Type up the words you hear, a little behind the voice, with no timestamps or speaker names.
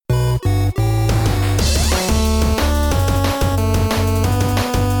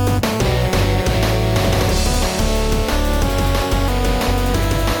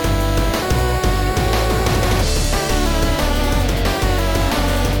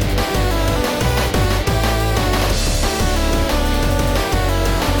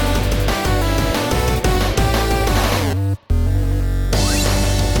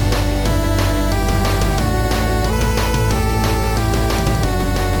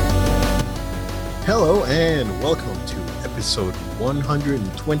Hello and welcome to episode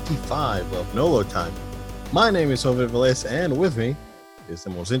 125 of Nolo Time. My name is Ovid Velez, and with me is the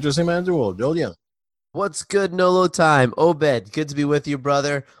most interesting man in the world, Joel Young. What's good, Nolo Time? Obed, good to be with you,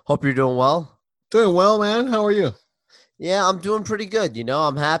 brother. Hope you're doing well. Doing well, man. How are you? Yeah, I'm doing pretty good.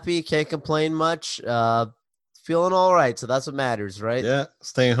 I'm happy. Can't complain much. Feeling all right. So that's what matters, right? Yeah,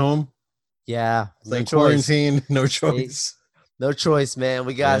 staying home, Yeah. staying quarantined, no choice. No choice, man.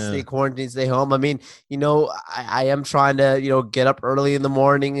 We got to stay quarantined, stay home. I mean, I am trying to, get up early in the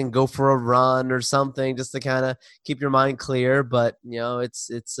morning and go for a run or something just to kind of keep your mind clear. But, it's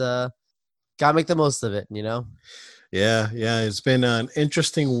got to make the most of it, Yeah. It's been an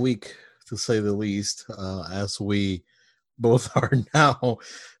interesting week, to say the least, as we both are now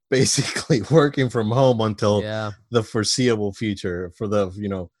basically working from home until the foreseeable future for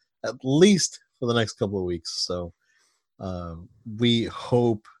at least for the next couple of weeks. So we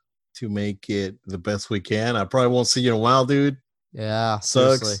hope to make it the best we can. I probably won't see you in a while, dude. Yeah,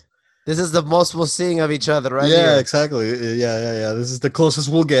 sucks. Seriously. This is the most we'll seeing of each other, right? Yeah, here. Exactly. Yeah. This is the closest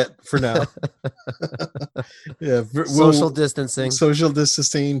we'll get for now. Social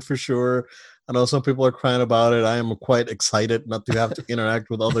distancing for sure. I know some people are crying about it. I am quite excited not to have to interact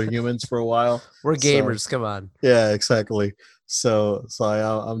with other humans for a while. We're gamers. Come on. Yeah, exactly. So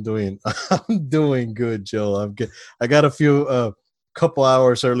I'm doing good, Joe. I got a few couple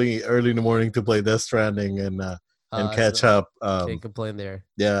hours early in the morning to play Death Stranding and catch up. Can't complain there.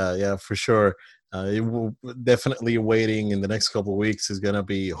 Yeah, for sure. It will definitely waiting in the next couple of weeks is gonna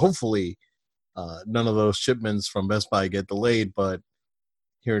be hopefully none of those shipments from Best Buy get delayed, but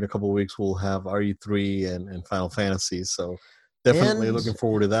here in a couple of weeks we'll have RE3 and Final Fantasy. So definitely looking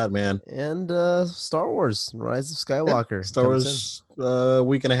forward to that, man. And Star Wars, Rise of Skywalker. Yeah, Star Wars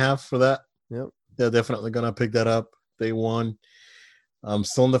week and a half for that. Yep. Yeah, definitely gonna pick that up day one. I'm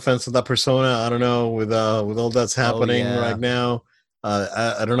still on the fence with that Persona. I don't know with all that's happening right now.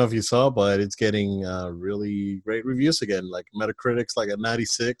 I don't know if you saw, but it's getting really great reviews again. Like Metacritic's like at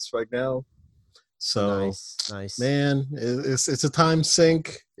 96 right now. So nice. Man, it's a time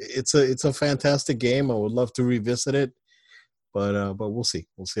sink. It's a fantastic game. I would love to revisit it, but we'll see.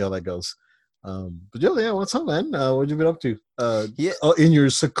 We'll see how that goes. But yeah, what's up, man? What you been up to? In your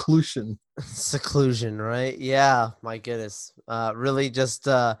seclusion. Seclusion, right? Yeah, my goodness. Really just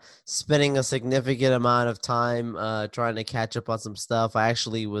spending a significant amount of time trying to catch up on some stuff. I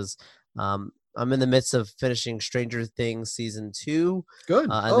actually was I'm in the midst of finishing Stranger Things season 2. Good.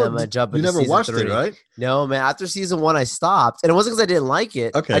 And then I'm gonna jump into you never season watched 3. it, right? No, man. After season 1, I stopped, and it wasn't because I didn't like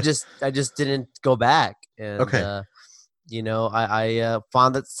it. Okay. I just didn't go back. And okay. I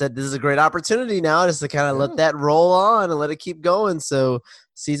found that said this is a great opportunity now just to kind of let that roll on and let it keep going. So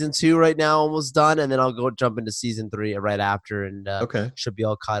season 2 right now almost done, and then I'll go jump into season 3 right after, and should be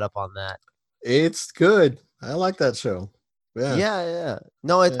all caught up on that. It's good. I like that show. Yeah.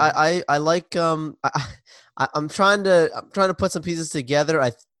 No, I like I'm trying to put some pieces together.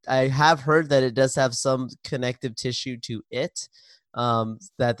 I have heard that it does have some connective tissue to it.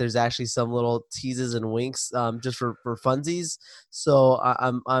 That there's actually some little teases and winks just for funsies. So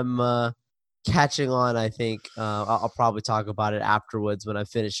I'm catching on. I think I'll probably talk about it afterwards when I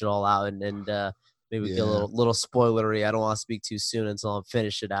finish it all out and maybe get a little spoilery. I don't want to speak too soon until I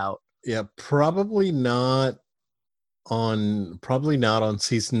finish it out. Yeah, probably not on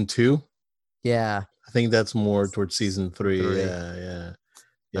season 2. Yeah, I think that's more towards season 3. Yeah.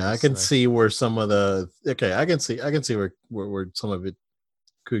 I can see where some of the I can see where some of it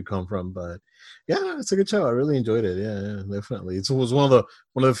could come from, but yeah, it's a good show. I really enjoyed it. Yeah, definitely. It was one of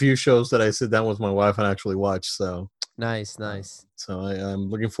the few shows that I sit down with my wife and actually watch. So nice. So I'm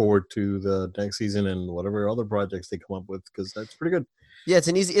looking forward to the next season and whatever other projects they come up with, because that's pretty good. Yeah, it's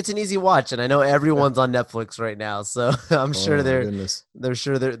an easy watch, and I know everyone's on Netflix right now, so I'm sure they're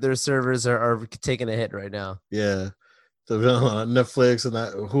sure their servers are taking a hit right now. Yeah. Netflix and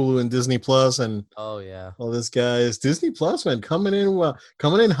that Hulu and Disney Plus and all this guys. Disney Plus, man, coming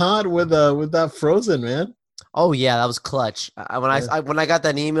in hot with that Frozen, man. Oh yeah, that was clutch. When I got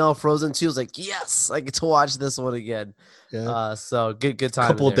that email Frozen 2, I was like, yes, I get to watch this one again. Yeah. So good time. A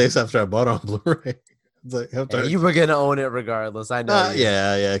couple of days after I bought it on Blu-ray. Like, you were gonna own it regardless. I know.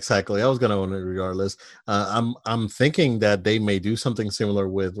 Yeah, exactly. I was gonna own it regardless. I'm thinking that they may do something similar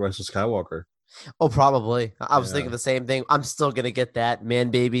with Rise of Skywalker. Oh, probably. I was thinking the same thing. I'm still gonna get that, man.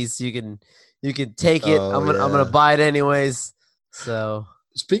 Babies, you can take it. I'm gonna buy it anyways. So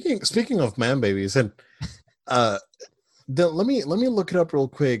speaking of man babies, and let me look it up real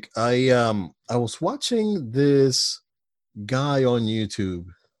quick. I was watching this guy on YouTube.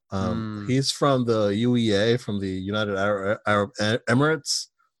 He's from the UEA, from the United Arab Emirates.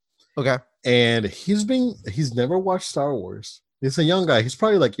 Okay. and he's never watched Star Wars. He's a young guy. He's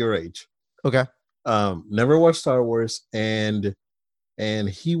probably like your age. Okay. Never watched Star Wars, and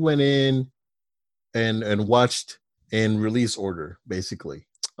he went in and watched in release order, basically.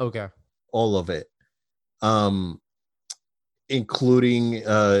 Okay. All of it. Including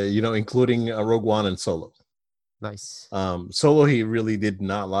including Rogue One and Solo. Nice. Solo he really did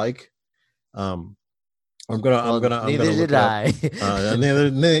not like. I'm gonna did I.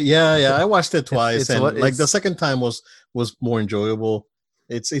 I watched it twice, the second time was more enjoyable.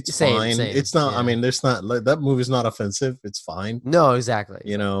 It's fine. It's not. Yeah. I mean, there's not that movie's not offensive. It's fine. No, exactly.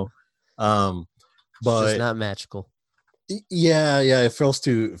 But it's just not magical. Yeah, it fails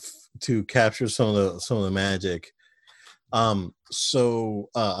to capture some of the magic. So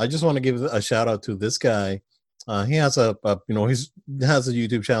I just want to give a shout out to this guy. He has a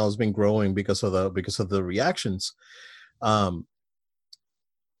YouTube channel has been growing because of the reactions. And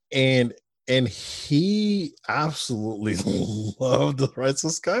he absolutely loved The Rise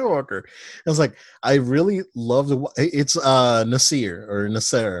of Skywalker. I was like, I really love it's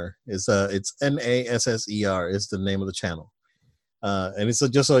Nasser is it's Nasser is the name of the channel. And it's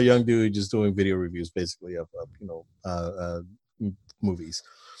just a young dude just doing video reviews basically of movies.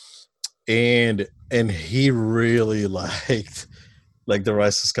 And he really liked The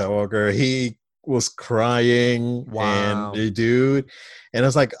Rise of Skywalker. He was crying. Wow. And dude, and I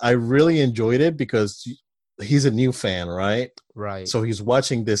was like, I really enjoyed it because he's a new fan, right? Right. So he's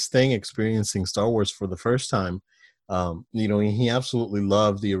watching this thing, experiencing Star Wars for the first time. He absolutely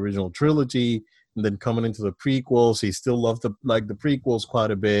loved the original trilogy, and then coming into the prequels, he still loved the prequels quite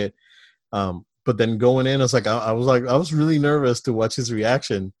a bit. But then going in, I was really nervous to watch his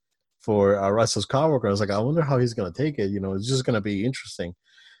reaction for Rise of Skywalker. I was like, I wonder how he's gonna take it. It's just gonna be interesting.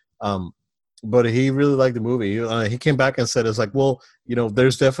 But he really liked the movie. He came back and said, it's like, well,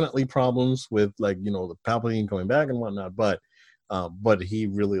 there's definitely problems with the Palpatine coming back and whatnot, but he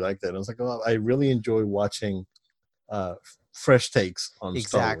really liked it. And I was like, well, I really enjoy watching fresh takes on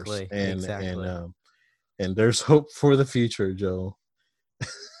Star Wars. And there's hope for the future, Joe.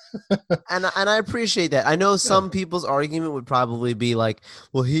 and I appreciate that. I know some people's argument would probably be like,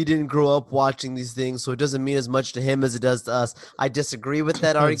 well, he didn't grow up watching these things, so it doesn't mean as much to him as it does to us. I disagree with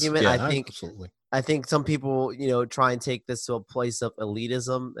that argument. I think some people, try and take this to a place of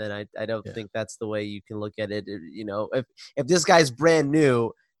elitism, and I don't think that's the way you can look at it. If this guy's brand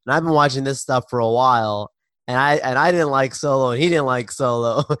new and I've been watching this stuff for a while, and I didn't like Solo, and he didn't like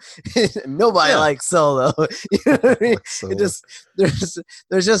Solo. Nobody likes Solo. You know what I mean?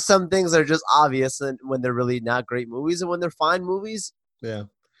 There's just some things that are just obvious, and when they're really not great movies, and when they're fine movies, they're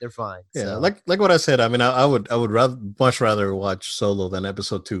fine. Yeah, so. like what I said. I mean, I would much rather watch Solo than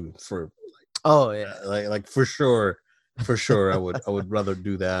Episode 2 for. Like for sure, I would rather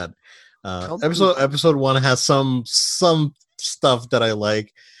do that. Episode 1 has some stuff that I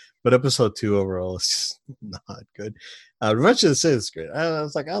like. But Episode 2 overall is just not good. Revenge of the Sith is great. I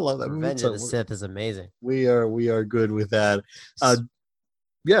was like, I love that movie. Revenge of the Sith is amazing. We are good with that. Go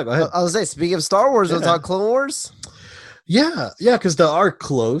ahead. I was saying, speaking of Star Wars, we'll talk Clone Wars. Yeah, because the arc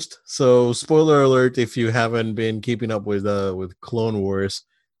closed. So, spoiler alert if you haven't been keeping up with Clone Wars.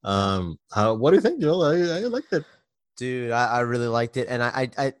 What do you think, Joel? I liked it. Dude, I really liked it, and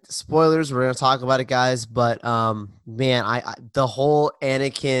I spoilers. We're gonna talk about it, guys. But man, I the whole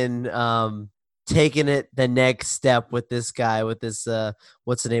Anakin taking it the next step with this guy, with this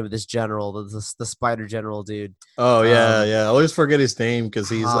what's the name of this general, the Spider General dude. Oh yeah. I always forget his name because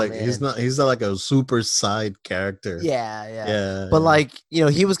he's not like a super side character. Yeah. But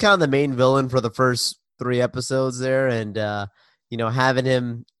he was kind of the main villain for the first 3 episodes there, and having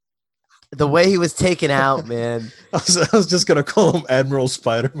him. The way he was taken out, man. I was just gonna call him Admiral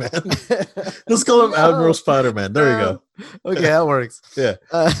Spider-Man. Just call him Admiral Spider-Man. There you go. Okay, that works. Yeah.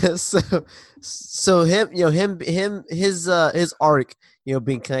 So his arc,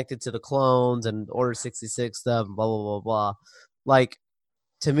 being connected to the clones and Order 66 stuff, blah blah blah blah. Like,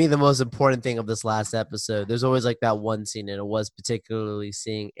 to me, the most important thing of this last episode, there's always that one scene, and it was particularly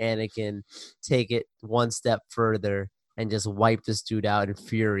seeing Anakin take it one step further and just wipe this dude out in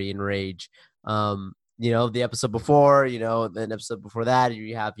fury and rage. The episode before, then episode before that,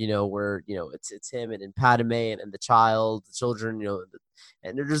 you have, where, it's him and Padme and the children,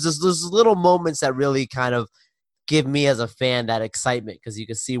 and there's just those little moments that really kind of give me as a fan that excitement because you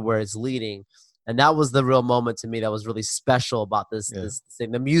can see where it's leading. And that was the real moment to me that was really special about this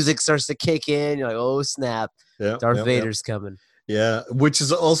thing. The music starts to kick in. You're like, oh, snap. Darth Vader's coming. Yeah, which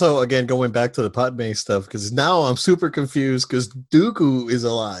is also, again, going back to the Padme stuff, because now I'm super confused because Dooku is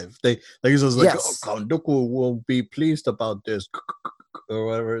alive. He's just like, Count Dooku won't be pleased about this. or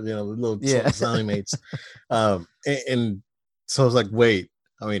whatever, you know, the little Sally mates. And so I was like, wait,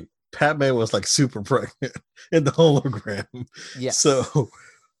 I mean, Padme was like super pregnant in the hologram. Yes. So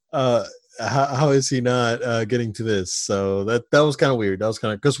how is he not getting to this? So that was kind of weird. That was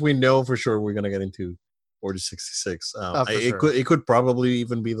kind of, because we know for sure we're gonna get into Order 66. It could probably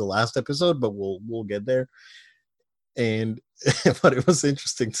even be the last episode, but we'll get there. And but it was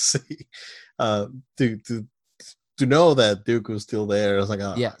interesting to see to know that Duke was still there. I was like,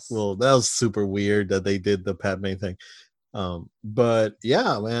 oh, yes. Well, that was super weird that they did the Padme thing. But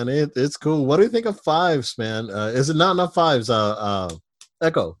yeah, man, it's cool. What do you think of Fives, man? Is it not Fives?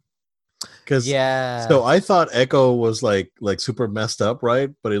 Echo. Because so I thought Echo was like super messed up, right?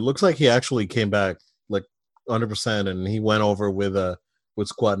 But it looks like he actually came back like 100%, and he went over with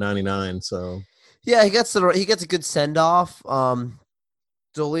Squad 99. So yeah, he gets a good send off.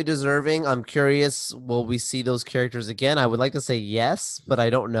 Totally deserving. I'm curious, will we see those characters again? I would like to say yes, but I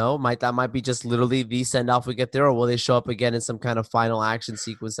don't know. That might be just literally the send off we get there, or will they show up again in some kind of final action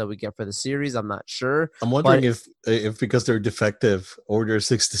sequence that we get for the series? I'm not sure. I'm wondering if because they're defective, Order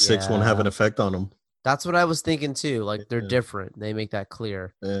 66 won't have an effect on them. That's what I was thinking too. Like they're different. They make that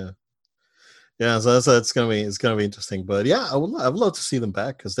clear. Yeah. So it's gonna be interesting. But yeah, I would love to see them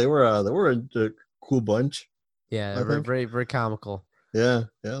back because they were a cool bunch. Yeah, they were very very comical. Yeah,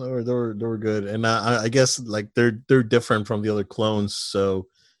 they were good, and I guess like they're different from the other clones, so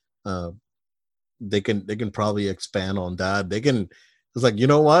they can probably expand on that. It's like, you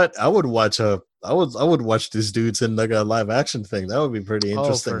know what, I would watch these dudes in like a live action thing. That would be pretty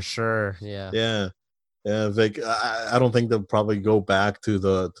interesting. Oh, for sure. Yeah. Like I don't think they'll probably go back to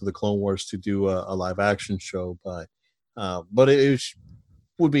the Clone Wars to do a live action show, but it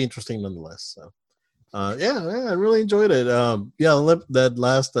would be interesting nonetheless. So. Yeah, I really enjoyed it. That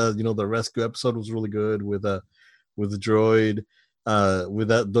last, the rescue episode was really good with the droid, with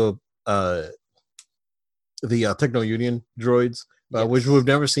the Techno Union droids, which we've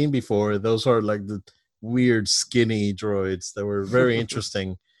never seen before. Those are like the weird skinny droids that were very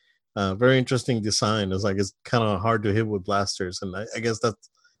interesting, very interesting design. It's kind of hard to hit with blasters, and I guess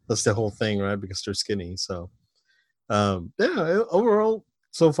that's the whole thing, right? Because they're skinny. So, overall,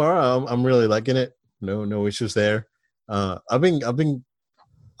 so far, I'm really liking it. No issues there. I've been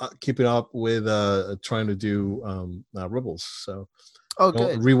keeping up with trying to do Rebels. So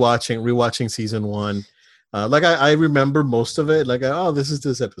good. Rewatching season 1. Like I remember most of it. Like, this is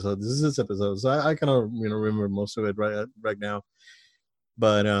this episode. This is this episode. So I kind of remember most of it right now.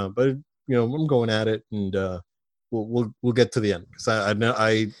 But I'm going at it, and we'll get to the end, because I know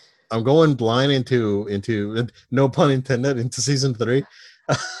I'm going blind into no pun intended, into season 3.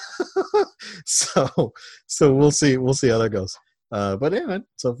 so we'll see how that goes. But yeah,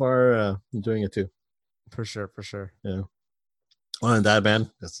 so far enjoying it too. For sure. Yeah. Other than that,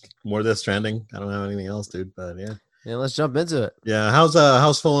 man, it's more Death Stranding. I don't have anything else, dude. But yeah, let's jump into it. Yeah,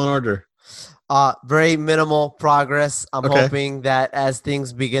 how's Fallen Order? Very minimal progress. I'm hoping that as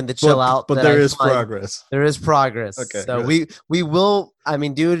things begin to chill out, but there is progress. There is progress. Okay, so good. we will. I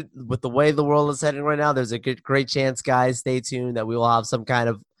mean, dude, with the way the world is heading right now, there's a great chance, guys. Stay tuned that we will have some kind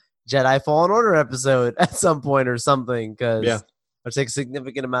of Jedi Fallen Order episode at some point or something, because it'll take a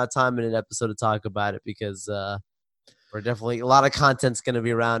significant amount of time in an episode to talk about it, because we're definitely, a lot of content's going to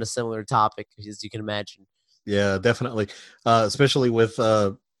be around a similar topic, as you can imagine. Yeah, definitely. Especially with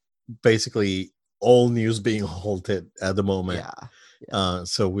basically all news being halted at the moment. Yeah.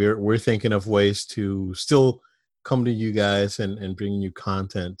 So we're thinking of ways to still come to you guys and bring you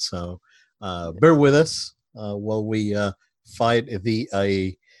content. So bear with us while we fight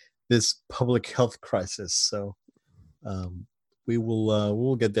this public health crisis. So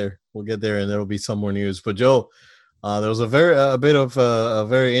we'll get there. We'll get there, and there will be some more news. But Joe, there was a bit of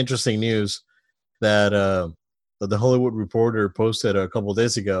very interesting news that the Hollywood Reporter posted a couple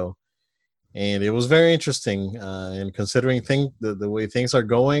days ago, and it was very interesting. And considering the way things are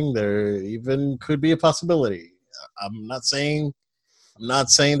going, there even could be a possibility. I'm not saying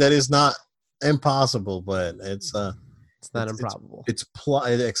that it's not impossible, but it's not improbable. It's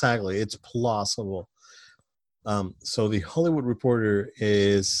plausible. So the Hollywood Reporter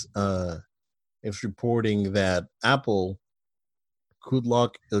is reporting that Apple could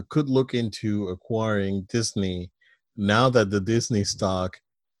look into acquiring Disney now that the Disney stock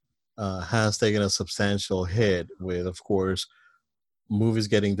has taken a substantial hit, with, of course, movies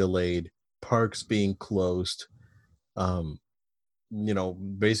getting delayed, parks being closed,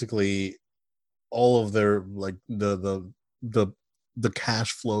 basically all of their, like, the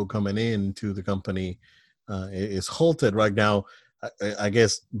cash flow coming in to the company is halted right now. I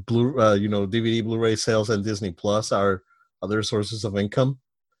guess DVD, Blu-ray sales and Disney Plus are other sources of income.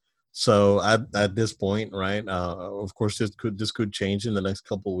 So at this point, right? Of course, this could change in the next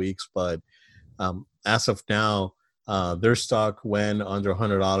couple of weeks, but as of now, their stock went under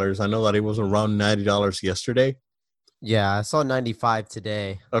 $100. I know that it was around $90 yesterday. Yeah, I saw 95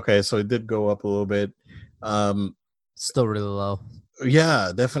 today. Okay, so it did go up a little bit. Still really low.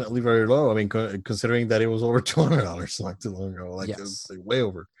 Yeah, definitely very low. I mean, considering that it was over $200 not too long ago, like, yes. It was like way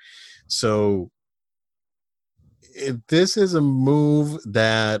over. So this is a move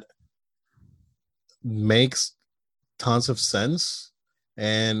that makes tons of sense,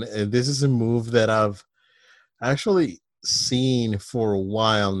 and this is a move that I've actually seen for a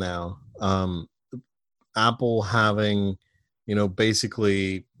while now. Apple having,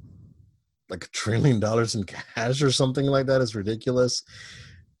 basically like $1 trillion in cash or something like that is ridiculous.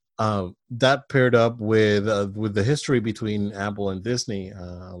 That paired up with the history between Apple and Disney.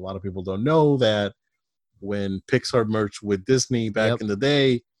 A lot of people don't know that when Pixar merged with Disney back in the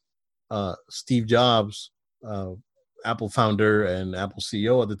day, Steve Jobs, Apple founder and Apple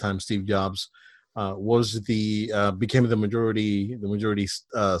CEO at the time, Steve Jobs, became the majority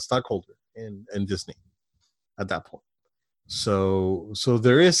stockholder in Disney at that point. So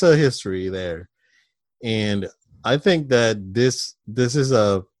there is a history there, and I think that this is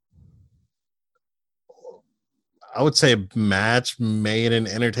I would say a match made in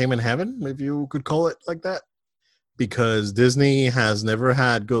entertainment heaven, if you could call it like that, because Disney has never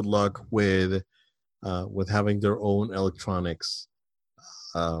had good luck with having their own electronics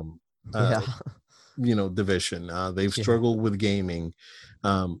division. They've struggled with gaming.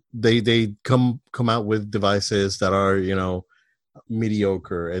 They come out with devices that are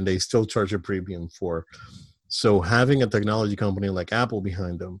mediocre, and they still charge a premium for. So having a technology company like Apple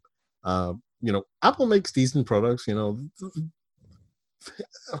behind them, Apple makes decent products. A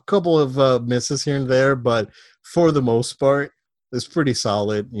couple of misses here and there, but for the most part, it's pretty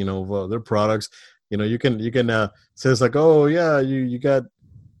solid. Their products. You can say it's like, oh yeah, you got.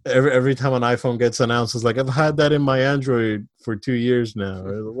 Every time an iPhone gets announced, it's like, I've had that in my Android for 2 years now,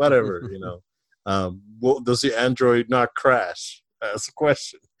 or whatever. Does the Android not crash? That's a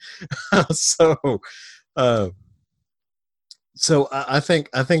question. So I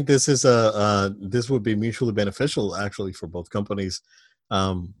think this is this would be mutually beneficial actually for both companies.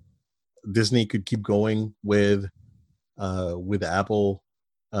 Disney could keep going with Apple.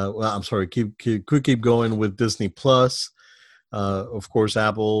 Could keep going with Disney Plus. Of course,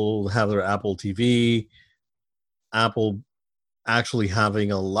 Apple have their Apple TV. Apple actually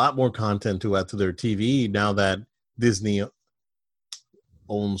having a lot more content to add to their TV now that Disney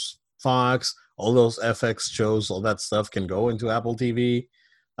owns Fox. All those FX shows, all that stuff can go into Apple TV.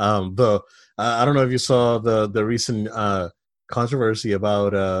 I don't know if you saw the recent controversy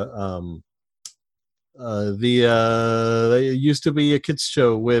about it used to be a kids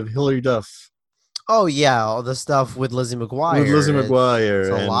show with Hilary Duff. Oh yeah, all the stuff with Lizzie McGuire. There's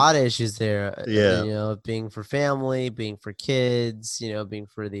a lot of issues there. Yeah, being for family, being for kids, being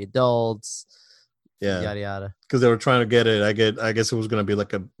for the adults. Yeah, yada yada. Because they were trying to get it. I guess it was going to be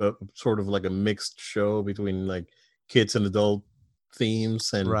like a sort of like a mixed show between like kids and adult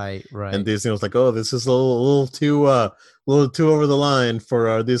themes, and right. And Disney was like, oh, this is a little too over the line for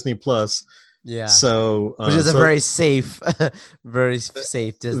our Disney Plus. Yeah. So which is a very safe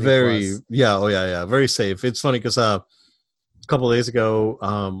Disney Plus. Yeah. Oh yeah. Very safe. It's funny because a couple of days ago,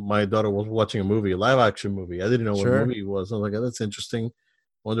 my daughter was watching a live action movie. I didn't know what movie it was. I was like, oh, that's interesting.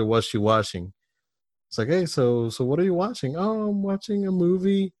 Wonder what she's watching. It's like, hey, so what are you watching? Oh, I'm watching a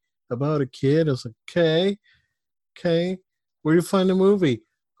movie about a kid. I was like, okay. Where do you find the movie?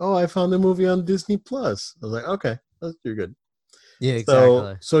 Oh, I found the movie on Disney Plus. I was like, okay, you're good. Yeah,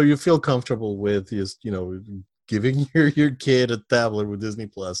 exactly. So you feel comfortable with just giving your kid a tablet with Disney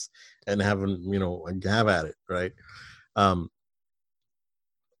Plus and having have at it, right? I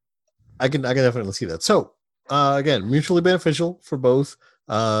can definitely see that. So again, mutually beneficial for both.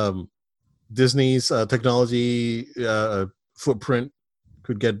 Disney's technology footprint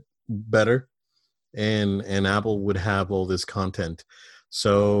could get better, and Apple would have all this content.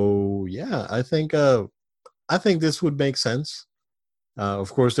 So yeah, I think this would make sense.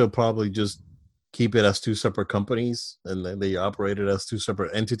 Of course, they'll probably just keep it as two separate companies, and then they operate it as two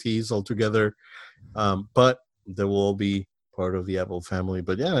separate entities altogether. But they will all be part of the Apple family.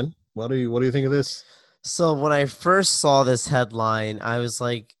 But yeah, man, what do you think of this? So when I first saw this headline, I was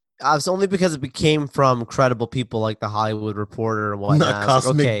only because it came from credible people like the Hollywood Reporter and whatnot. Not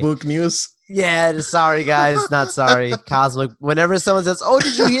Cosmic Book News. Yeah, sorry guys, not sorry. Cosmic. Whenever someone says, "Oh,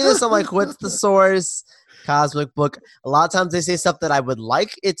 did you hear this?" I'm like, "What's the source?" cosmic book. A lot of times they say stuff that I would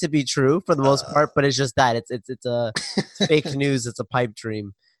like it to be true for the most part, but it's just that it's fake news. It's a pipe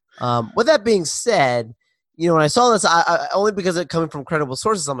dream. With that being said, when I saw this, I only because it coming from credible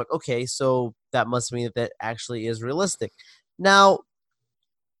sources, I'm like, okay, so that must mean that actually is realistic. Now,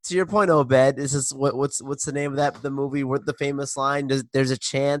 to your point, Obed, this is what's the name of the movie? What the famous line? There's a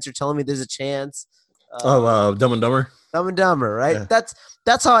chance? You're telling me there's a chance? Dumb and Dumber. Dumb and Dumber, right? Yeah.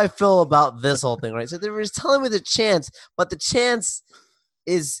 That's how I feel about this whole thing, right? So they were just telling me the chance, but the chance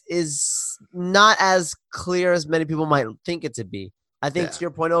is not as clear as many people might think it to be. I think to your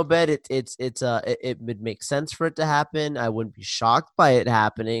point, Obed, it would make sense for it to happen. I wouldn't be shocked by it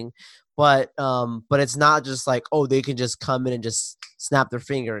happening, but it's not just like, oh, they can just come in and just snap their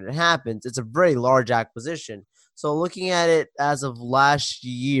finger and it happens. It's a very large acquisition. So looking at it as of last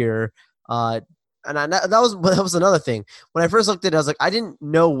year, that was another thing. When I first looked at it, I was like, I didn't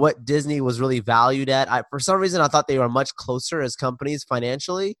know what Disney was really valued at. For some reason, I thought they were much closer as companies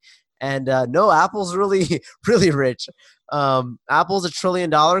financially. And no, Apple's really, really rich. Apple's $1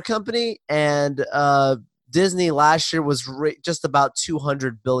 trillion company, and Disney last year was just about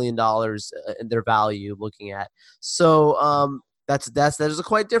 $200 billion in their value. Looking at, so there's a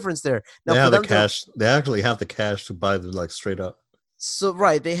quite difference there. Now, they have the cash. They actually have the cash to buy them straight up. So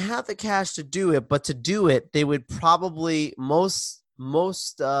right, they have the cash to do it, but to do it, they would probably most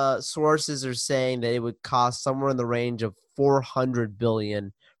sources are saying that it would cost somewhere in the range of $400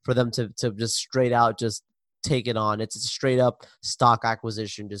 billion for them to just straight out just take it on. It's a straight up stock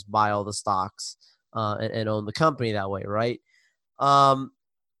acquisition, just buy all the stocks and own the company that way, right?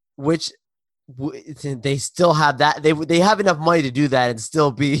 Which they still have that. They have enough money to do that and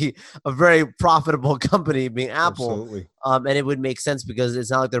still be a very profitable company, being Apple. Absolutely. And it would make sense because it's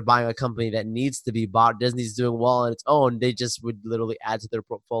not like they're buying a company that needs to be bought. Disney's doing well on its own. They just would literally add to their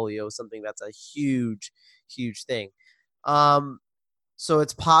portfolio something that's a huge, huge thing. So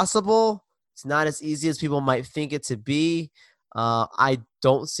it's possible. It's not as easy as people might think it to be. I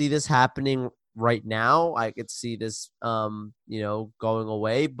don't see this happening right now. I could see this, going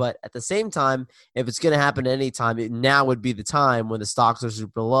away. But at the same time, if it's going to happen at any time, now would be the time when the stocks are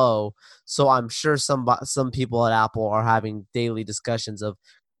super low. So I'm sure some people at Apple are having daily discussions of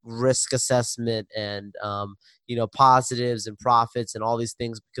risk assessment and, positives and profits and all these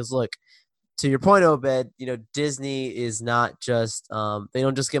things. Because look, to your point, Obed, Disney is not just they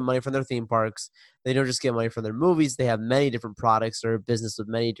don't just get money from their theme parks. They don't just get money from their movies. They have many different products. They're a business with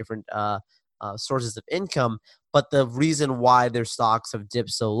many different sources of income. But the reason why their stocks have dipped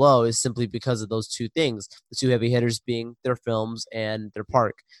so low is simply because of those two things. The two heavy hitters being their films and their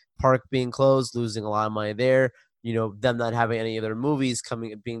park. Park being closed, losing a lot of money there. Them not having any of their movies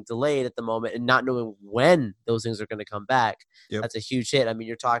being delayed at the moment and not knowing when those things are going to come back. Yep. That's a huge hit. I mean,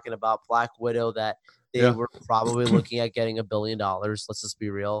 you're talking about Black Widow that they were probably looking at getting $1 billion. Let's just be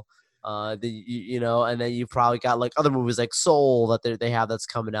real. And then you probably got like other movies like Soul that they have that's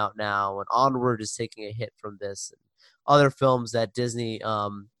coming out now, and Onward is taking a hit from this, and other films that Disney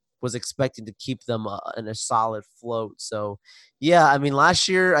was expecting to keep them in a solid float. So, yeah, I mean, last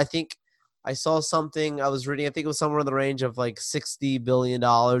year I think I saw something I was reading. I think it was somewhere in the range of like $60 billion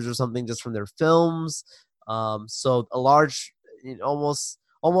or something just from their films. So a large,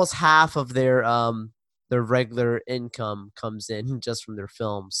 almost half of their regular income comes in just from their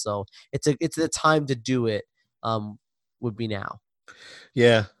films. So it's the time to do it. Would be now.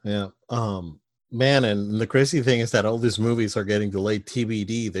 Yeah. Man, and the crazy thing is that all these movies are getting delayed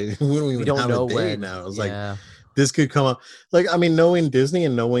TBD. We don't have a date now. It's like this could come up. Like, I mean, knowing Disney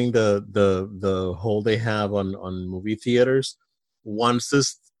and knowing the hold they have on movie theaters, once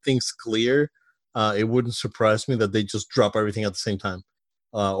this thing's clear, it wouldn't surprise me that they just drop everything at the same time.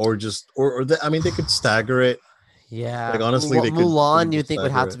 They could stagger it. Yeah. Like, honestly, Mulan, you think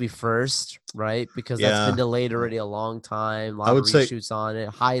would have to be first, right? Because that's been delayed already a long time. A lot of reshoots on it.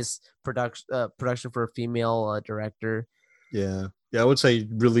 Highest production for a female director. Yeah. I would say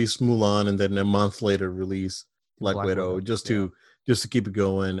release Mulan and then a month later release Black Widow just to keep it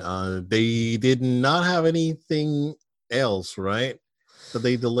going. They did not have anything else, right? That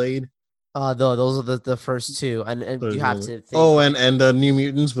they delayed. Those are the first two, and you have to think. And New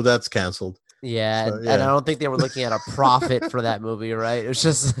Mutants, but that's canceled. Yeah, so, and I don't think they were looking at a profit for that movie, right? It was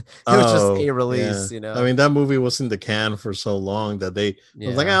just a release, I mean, that movie was in the can for so long that they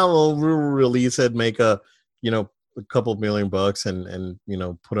was like, we'll release it, make a couple $1 million and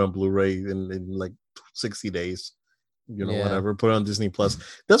put on Blu-ray in like 60 days. Whatever, put it on Disney Plus.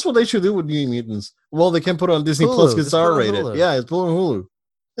 That's what they should do with New Mutants. Well, they can put it on Disney Plus because it's R-rated. Yeah, it's put on Hulu.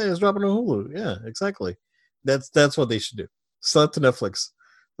 Yeah, it's dropping on Hulu. Yeah, exactly. That's what they should do. Sell it to Netflix.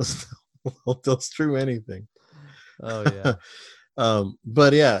 they'll stream anything. Oh yeah.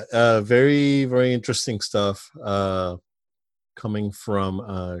 But yeah, very very interesting stuff coming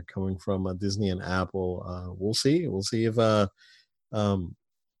from Disney and Apple. We'll see. We'll see um,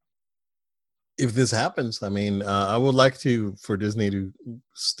 if this happens. I mean, I would like for Disney to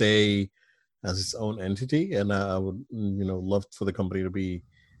stay as its own entity, and I would love for the company to be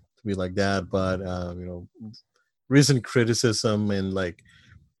like that. But recent criticism in like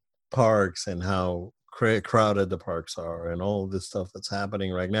parks and how crowded the parks are and all this stuff that's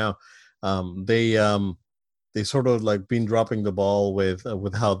happening right now, they sort of like been dropping the ball with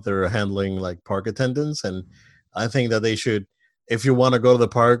how they're handling like park attendance. And I think that they should, if you want to go to the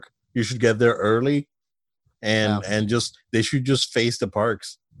park, you should get there early, and just they should just face the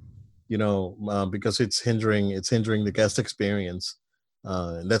parks, because it's hindering the guest experience,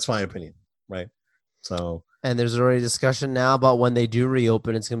 and that's my opinion, right? So, and there's already discussion now about when they do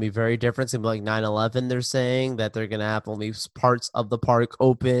reopen, it's going to be very different. It's going to be like 9/11. They're saying that they're going to have only parts of the park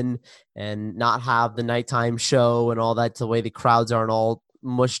open and not have the nighttime show and all that, the way the crowds aren't all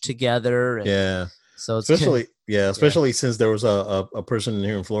mushed together. And yeah. So it's especially since there was a person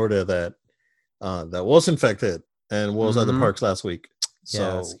here in Florida that was infected and was at the parks last week. So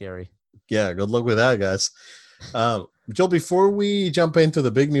yeah, that's scary. Yeah, good luck with that, guys. Joel, before we jump into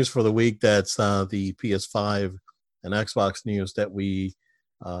the big news for the week, that's the PS5 and Xbox news that we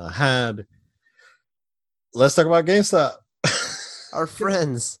had, let's talk about GameStop. Our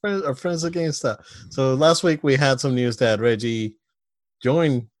friends at GameStop. So last week we had some news that Reggie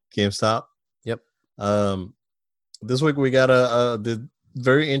joined GameStop. Yep. This week we got the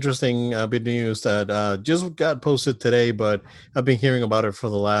very interesting bit of news that just got posted today, but I've been hearing about it for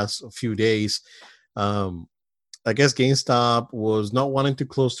the last few days. I guess GameStop was not wanting to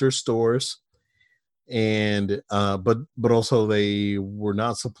close their stores, and but also they were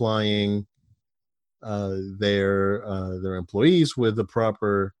not supplying their employees with the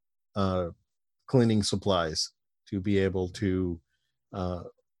proper cleaning supplies to be able to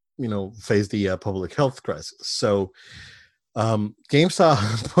face the public health crisis. So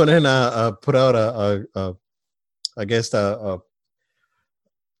GameStop put out I guess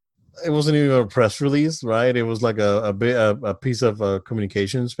it wasn't even a press release, right? It was like a piece of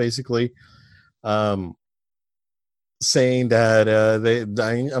communications, basically, saying that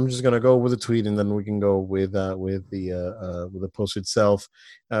I'm just gonna go with a tweet, and then we can go with the post itself.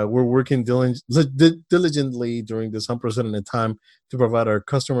 We're working diligently during this unprecedented time to provide our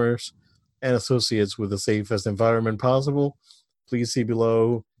customers and associates with the safest environment possible. Please see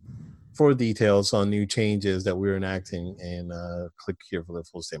below for details on new changes that we're enacting, and click here for the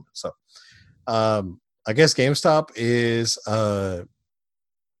full statement. So I guess GameStop is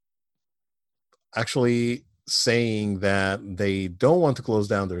actually saying that they don't want to close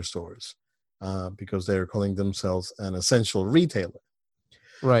down their stores because they're calling themselves an essential retailer.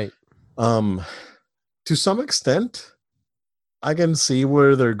 Right. To some extent, I can see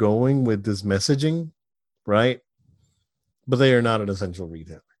where they're going with this messaging, right? But they are not an essential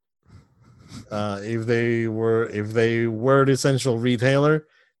retailer. If they were an essential retailer,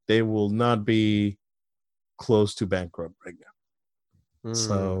 they will not be close to bankrupt right now.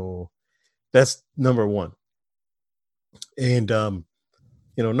 So that's number one. And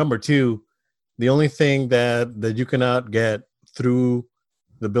number two, the only thing that you cannot get through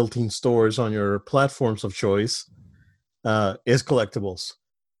the built-in stores on your platforms of choice is collectibles,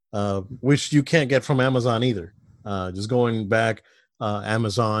 which you can't get from Amazon either. Just going back,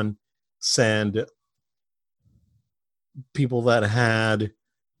 Amazon send people that had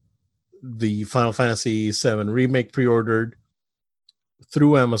the Final Fantasy VII Remake pre-ordered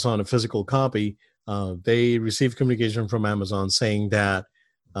through Amazon, a physical copy. They received communication from Amazon saying that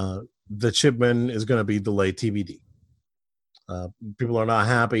the shipment is going to be delayed TBD. People are not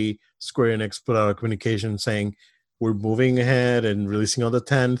happy. Square Enix put out a communication saying we're moving ahead and releasing on the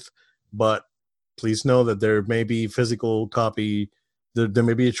 10th, but please know that there may be physical copy. There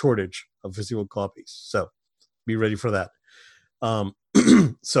may be a shortage of physical copies, so be ready for that.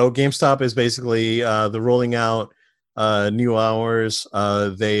 So GameStop is basically they're rolling out new hours.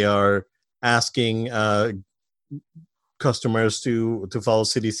 They are asking customers to follow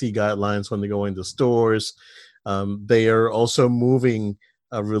CDC guidelines when they go into stores. They are also moving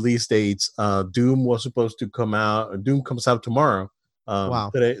release dates. Doom was supposed to come out. Doom comes out tomorrow.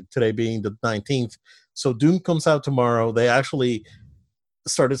 Wow. Today being the 19th. So Doom comes out tomorrow. They actually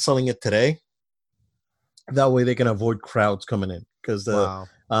started selling it today. That way they can avoid crowds coming in, because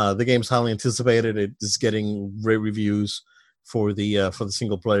the game's highly anticipated. It is getting great reviews for the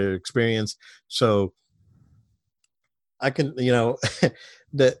single player experience. So I can,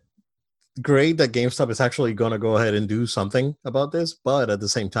 that great that GameStop is actually going to go ahead and do something about this, but at the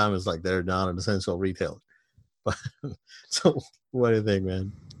same time, it's like they're not an essential retailer. But so, what do you think,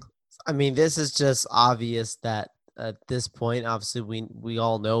 man? I mean, this is just obvious that at this point, obviously, we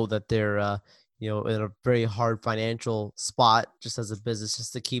all know that they're in a very hard financial spot just as a business,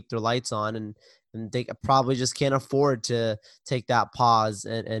 just to keep their lights on, and they probably just can't afford to take that pause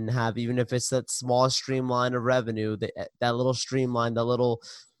and have, even if it's that small streamline of revenue, that little streamline, that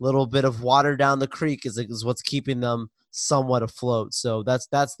little bit of water down the creek is what's keeping them somewhat afloat. So that's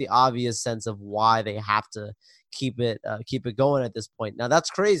the obvious sense of why they have to keep it going at this point. Now that's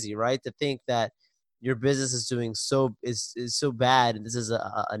crazy, right? To think that your business is doing is so bad, and this is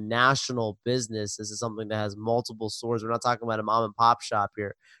a national business. This is something that has multiple stores. We're not talking about a mom and pop shop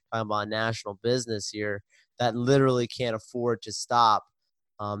here. We're talking about a national business here that literally can't afford to stop.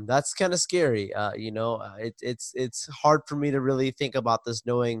 That's kind of scary. It's hard for me to really think about this,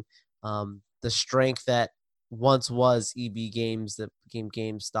 knowing the strength that once was EB Games, that became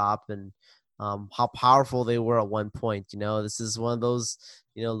GameStop, and how powerful they were at one point. This is one of those,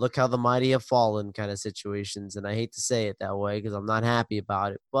 look how the mighty have fallen kind of situations. And I hate to say it that way because I'm not happy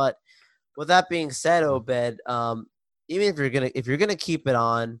about it. But with that being said, Obed, even if you're gonna keep it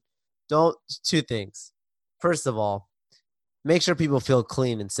on, two things. First of all, make sure people feel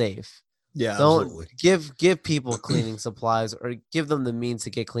clean and safe. Yeah, don't absolutely. give people cleaning supplies, or give them the means to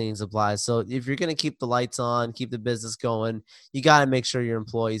get cleaning supplies. So if you're going to keep the lights on, keep the business going, you got to make sure your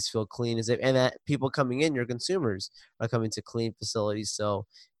employees feel clean, and that people coming in, your consumers, are coming to clean facilities. So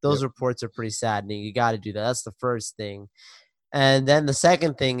those reports are pretty saddening. You got to do that. That's the first thing. And then the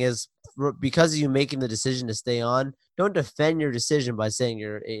second thing is, because of you making the decision to stay on, don't defend your decision by saying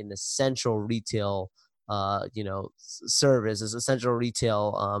you're an essential retail service, as essential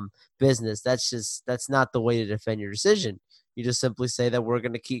retail business. That's not the way to defend your decision. You just simply say that we're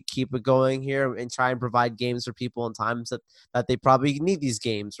going to keep it going here and try and provide games for people in times that they probably need these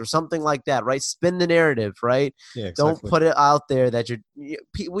games, or something like that, right? Spin the narrative, right? Yeah, exactly. Don't put it out there that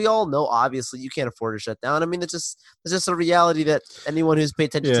we all know, obviously, you can't afford to shut down. I mean, it's just a reality that anyone who's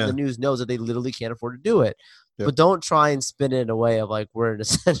paid attention to the news knows, that they literally can't afford to do it. But don't try and spin it in a way of like, we're an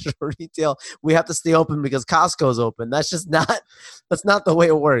essential retail, we have to stay open because Costco's open. That's not the way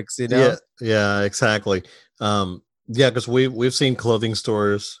it works, Yeah, exactly. Because we've seen clothing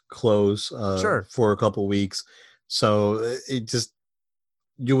stores close for a couple weeks. So it just,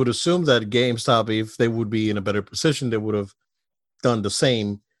 you would assume that GameStop, if they would be in a better position, they would have done the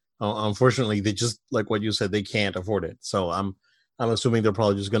same. Unfortunately, they just, like what you said, they can't afford it. So I'm assuming they're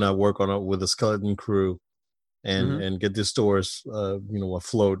probably just gonna work on it with a skeleton crew and get the stores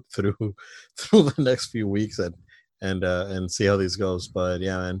afloat through the next few weeks and see how this goes. But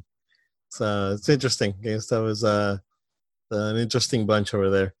yeah, man, it's interesting. GameStop is an interesting bunch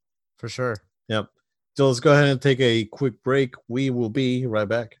over there, for sure. Yep. So let's go ahead and take a quick break. We will be right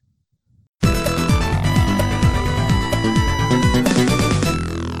back.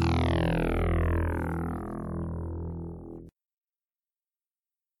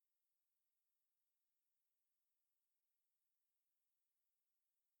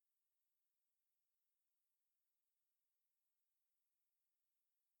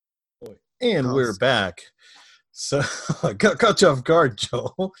 And we're back. So I got you off guard,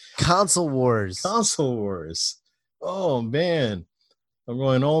 Joe. Console Wars. Oh, man. I'm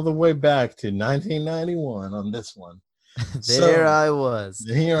going all the way back to 1991 on this one. Here I was,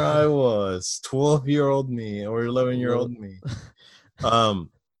 12-year-old me, or 11-year-old me.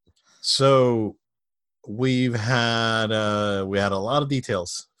 So we had a lot of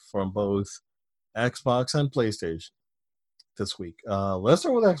details from both Xbox and PlayStation this week. Let's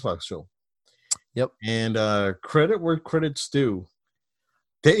start with Xbox, Joe. Yep. And credit where credit's due.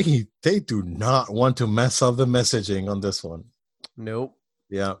 They do not want to mess up the messaging on this one. Nope.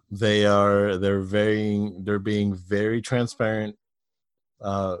 Yeah, they're being very transparent,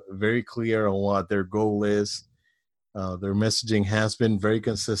 very clear on what their goal is. Their messaging has been very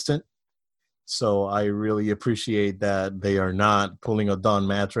consistent. So I really appreciate that they are not pulling a Don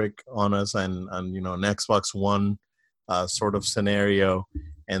Matrick on us and an Xbox One sort of scenario,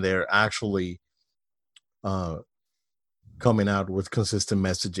 and they're actually coming out with consistent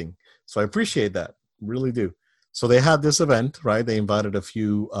messaging. So I appreciate that, really do. So they had this event, right? They invited a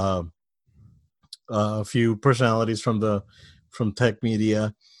few personalities from tech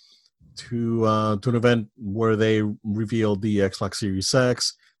media to an event where they revealed the Xbox Series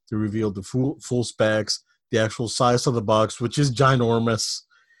X. They revealed the full specs, the actual size of the box, which is ginormous.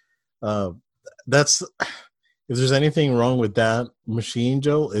 That's, if there's anything wrong with that machine,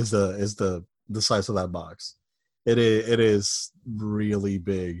 Joe, is the size of that box. It is really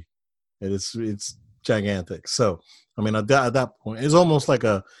big. It's gigantic. So I mean, at that point, it's almost like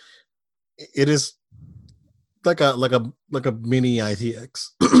it is like a mini ITX.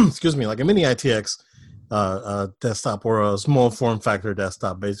 Excuse me, like a mini ITX desktop or a small form factor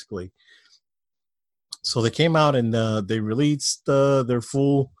desktop, basically. So they came out and they released their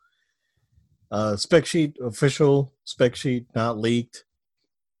full spec sheet, official spec sheet, not leaked.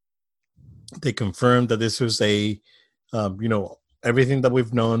 They confirmed that this was everything that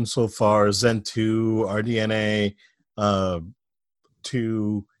we've known so far, Zen 2, RDNA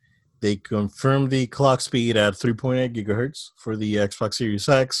 2. They confirmed the clock speed at 3.8 gigahertz for the Xbox Series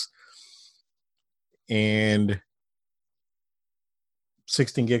X and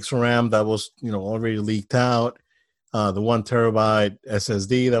 16 gigs of RAM that was already leaked out. The 1 terabyte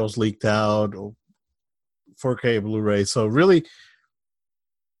SSD that was leaked out, 4K Blu-ray. So really,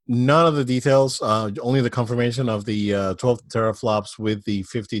 none of the details. Only the confirmation of the 12 teraflops with the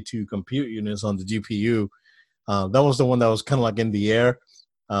 52 compute units on the GPU. That was the one that was kind of like in the air.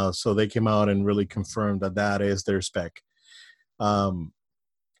 So they came out and really confirmed that is their spec.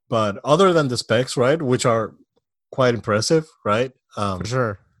 But other than the specs, right, which are quite impressive, right? For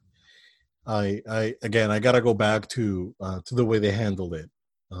sure. I gotta go back to the way they handled it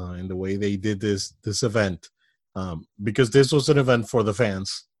and the way they did this event, because this was an event for the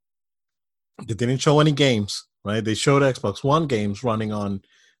fans. They didn't show any games, right? They showed Xbox One games running on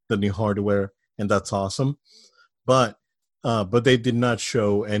the new hardware, and that's awesome. But they did not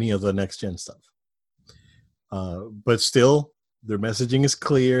show any of the next gen stuff. But still, their messaging is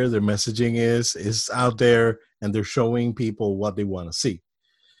clear. Their messaging is out there, and they're showing people what they want to see.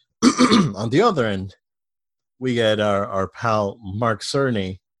 On the other end, we get our pal Mark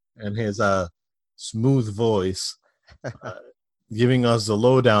Cerny and his smooth voice giving us the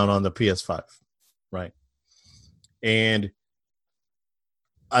lowdown on the PS5, right? And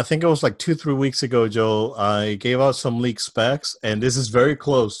I think it was like 2-3 weeks ago, Joe, I gave out some leaked specs, and this is very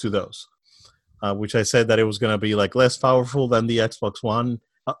close to those, which I said that it was going to be like less powerful than the Xbox One.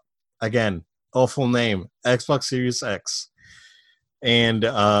 Again, awful name, Xbox Series X. And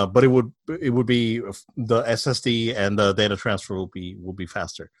but it would be the SSD and the data transfer will be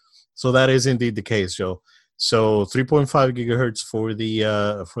faster. So that is indeed the case, Joe. So 3.5 gigahertz for the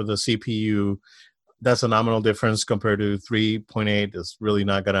CPU. That's a nominal difference compared to 3.8. It's really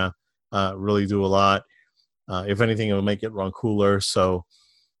not gonna really do a lot. If anything, it'll make it run cooler. So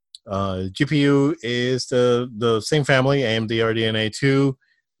GPU is the same family, AMD RDNA 2,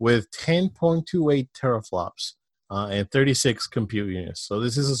 with 10.28 teraflops. And 36 compute units. So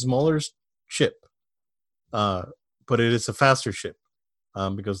this is a smaller chip, but it is a faster chip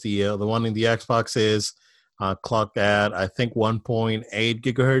because the one in the Xbox is clocked at, I think, 1.8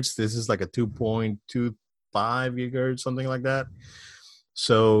 gigahertz. This is like a 2.25 gigahertz, something like that.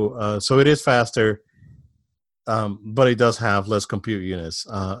 So it is faster, but it does have less compute units.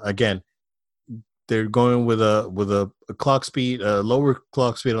 Again, they're going with a clock speed, a lower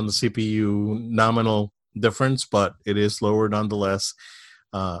clock speed on the CPU, nominal difference, but it is lower nonetheless,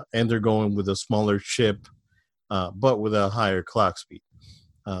 and they're going with a smaller chip, but with a higher clock speed.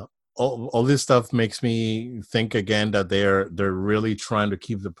 All this stuff makes me think again that they're really trying to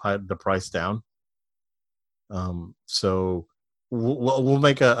keep the price down. So I'll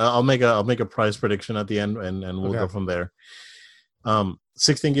make a price prediction at the end, and we'll go from there.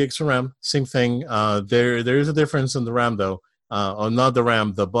 16 gigs of RAM, same thing. There is a difference in the RAM though, or not the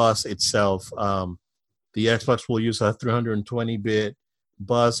RAM, the bus itself. The Xbox will use a 320-bit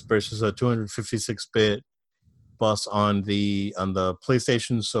bus versus a 256-bit bus on the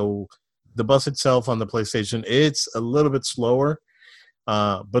PlayStation. So the bus itself on the PlayStation, it's a little bit slower.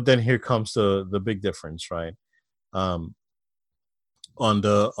 But then here comes the big difference, right? On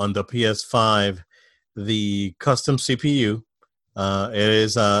the PS5, the custom CPU, it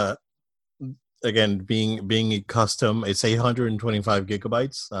is again being a custom. It's 825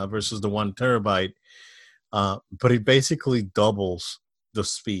 gigabytes versus the 1 terabyte. But it basically doubles the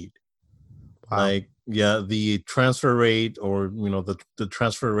speed. Wow. Like, yeah, the transfer rate, or the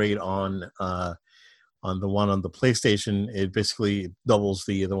transfer rate on the one on the PlayStation, it basically doubles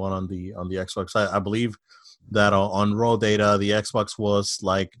the one on the Xbox. I believe that on raw data, the Xbox was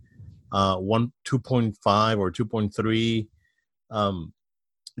like 2.5 or 2.3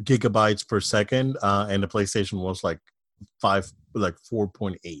 gigabytes per second, and the PlayStation was like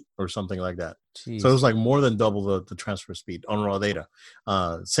 4.8 or something like that. Jeez. So it was like more than double the transfer speed on raw data.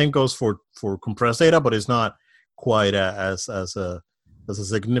 Same goes for compressed data, but it's not quite as a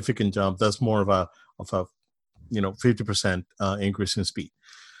significant jump. That's more of a 50% increase in speed.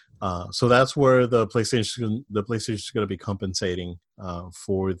 So that's where the PlayStation is going to be compensating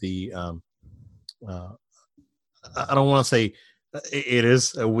for the. I don't want to say it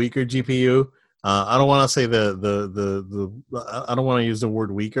is a weaker GPU. I don't want to say I don't want to use the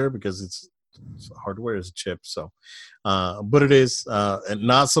word weaker because it's hardware is a chip. So, but it is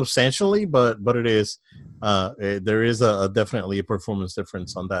not substantially, but it is. There is definitely a performance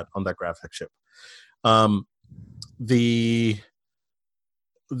difference on that graphic chip. The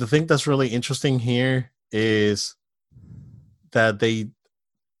thing that's really interesting here is that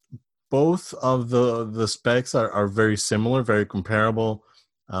both of the specs are very similar, very comparable,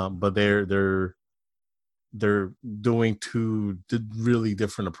 but they're doing two really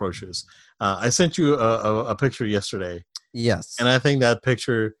different approaches. I sent you a picture yesterday. Yes, and I think that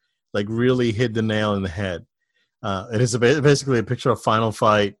picture like really hit the nail in the head. It is basically a picture of Final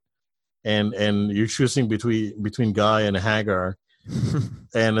Fight, and you're choosing between Guy and Hagar.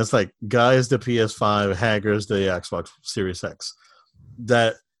 And it's like Guy is the PS5, Hagar is the Xbox Series X.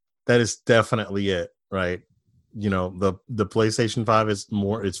 That is definitely it, right? You know, the PlayStation 5 is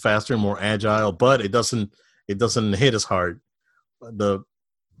it's faster, more agile, but it doesn't hit as hard. The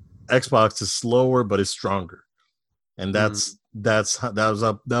Xbox is slower, but it's stronger, and that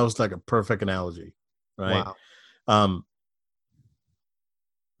was like a perfect analogy, right? Wow.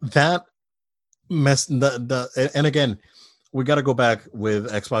 That mess and again, we got to go back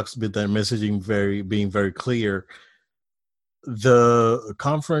with Xbox, but their messaging being very clear. The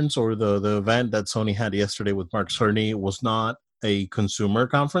conference or the event that Sony had yesterday with Mark Cerny was not a consumer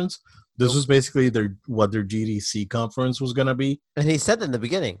conference. This was basically what their GDC conference was going to be. And he said that in the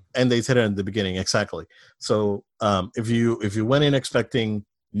beginning. And they said it in the beginning, exactly. So if you went in expecting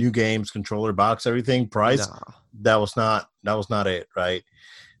new games, controller, box, everything, price, that was not it, right?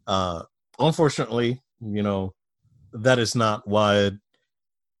 Unfortunately, you know, that is not what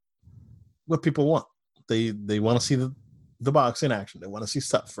people want. They want to see the box in action. They want to see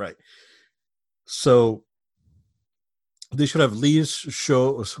stuff, right? So they should have at least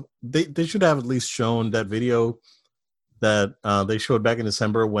they should have at least shown that video that they showed back in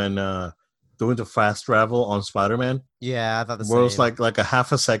December when doing the fast travel on Spider-Man. Yeah, I thought the same. Where it was like a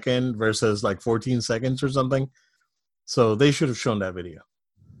half a second versus like 14 seconds or something. So they should have shown that video.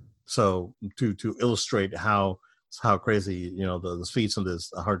 So to illustrate how crazy, you know, the speeds on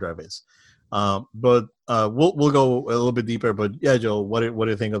this hard drive is. But we'll go a little bit deeper. But yeah, Joe, what do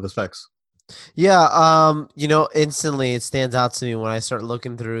you think of the specs? Yeah, you know, instantly it stands out to me when I start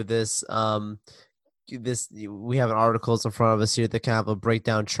looking through this. We have articles in front of us here that kind of a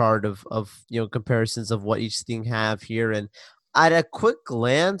breakdown chart of you know, comparisons of what each thing have here, and at a quick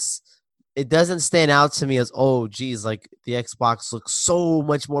glance, it doesn't stand out to me as, oh geez, like the Xbox looks so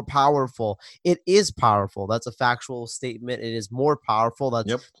much more powerful. It is powerful. That's a factual statement. It is more powerful.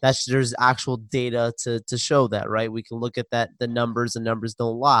 That's there's actual data to show that, right? We can look at that, the numbers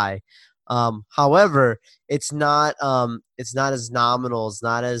don't lie. However, it's not as nominal, it's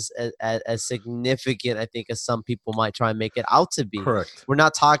not as significant, I think, as some people might try and make it out to be. Correct. We're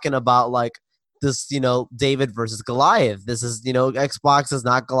not talking about like this, you know, David versus Goliath. This is, you know, Xbox is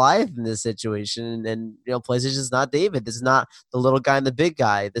not Goliath in this situation, and you know, PlayStation is not David. This is not the little guy and the big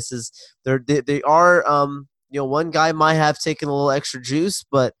guy. This is they are you know, one guy might have taken a little extra juice,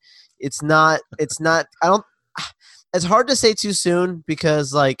 but it's not I don't. It's hard to say too soon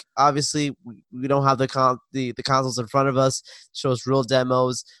because, like, obviously we don't have the consoles in front of us. It shows real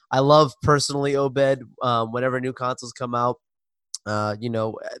demos. I love personally, Obed, whenever new consoles come out. You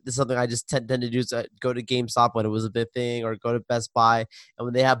know, this is something I just tend to do is go to GameStop when it was a big thing, or go to Best Buy, and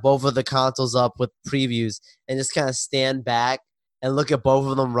when they have both of the consoles up with previews, and just kind of stand back and look at both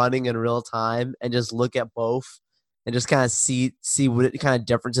of them running in real time, and just look at both. And just kind of see what kind of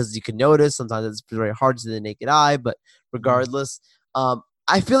differences you can notice. Sometimes it's very hard to the naked eye, but regardless,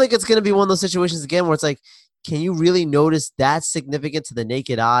 I feel like it's going to be one of those situations again where it's like, can you really notice that significant to the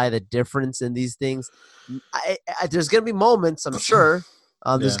naked eye, the difference in these things? There's going to be moments, I'm sure.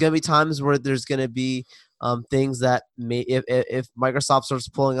 There's going to be times where there's going to be things that may, if Microsoft starts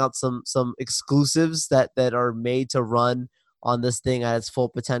pulling out some exclusives that are made to run on this thing at its full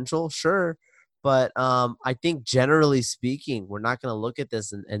potential, sure. But I think generally speaking, we're not going to look at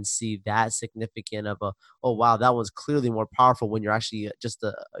this and see that significant of a, oh, wow, that one's clearly more powerful when you're actually just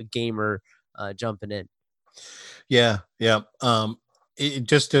a gamer jumping in. Yeah.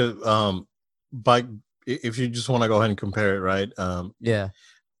 Just to if you just want to go ahead and compare it, right? Yeah.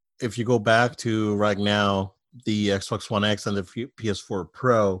 If you go back to right now, the Xbox One X and the PS4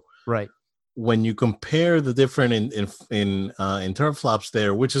 Pro, right? When you compare the different in teraflops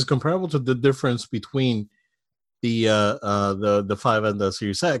there, which is comparable to the difference between the 5 and the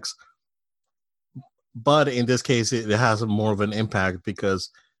Series X. But in this case, it has more of an impact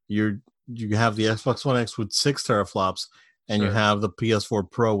because you have the Xbox One X with 6 teraflops, and you have the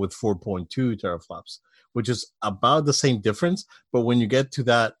PS4 Pro with 4.2 teraflops, which is about the same difference. But when you get to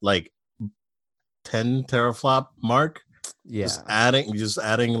that like 10 teraflop mark, just adding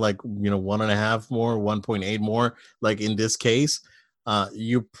like 1.5 more, 1.8 more, like in this case,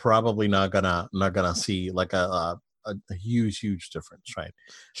 you're probably not gonna see like a huge difference, right?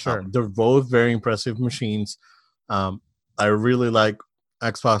 Sure. They're both very impressive machines. I really like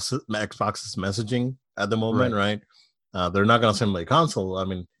Xbox's messaging at the moment, right? They're not gonna simulate console. I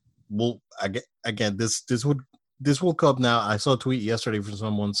mean, again, this will come now. I saw a tweet yesterday from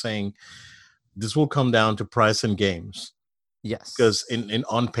someone saying this will come down to price and games. Yes, because in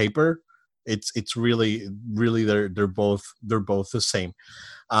on paper, it's really they're both the same.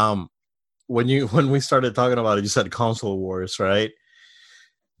 When we started talking about it, you said console wars, right?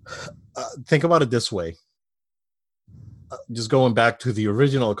 Think about it this way. Just going back to the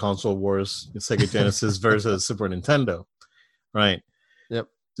original console wars, Sega Genesis versus Super Nintendo, right? Yep.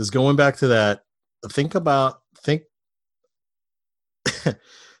 Just going back to that, think.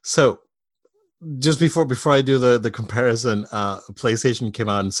 So just before I do the comparison, PlayStation came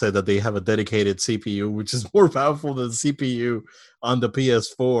out and said that they have a dedicated CPU, which is more powerful than the CPU on the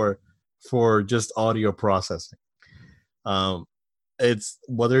PS4 for just audio processing. It's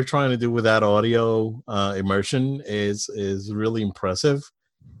what they're trying to do with that audio immersion is really impressive.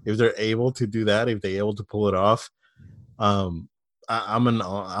 If they're able to do that, if they're able to pull it off, I'm an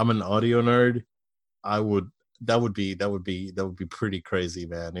audio nerd. That would be pretty crazy,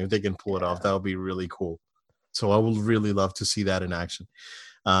 man. If they can pull it off, that would be really cool. So I would really love to see that in action.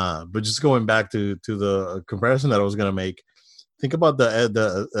 But just going back to the comparison that I was gonna make, think about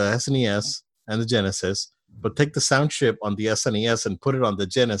the SNES and the Genesis, but take the sound chip on the SNES and put it on the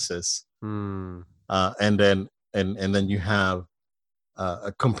Genesis, and then you have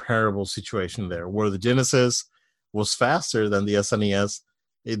a comparable situation there, where the Genesis was faster than the SNES.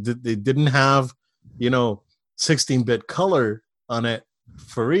 It didn't have 16-bit color on it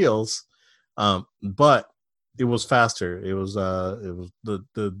for reals, but it was faster. It was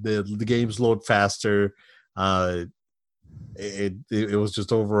the games load faster. It was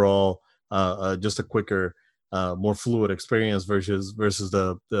just overall just a quicker, more fluid experience versus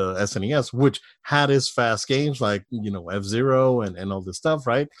the SNES, which had its fast games like F-Zero and all this stuff,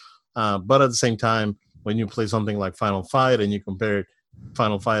 right? But at the same time, when you play something like Final Fight and you compare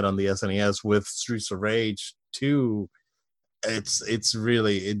Final Fight on the SNES with Streets of Rage 2, it's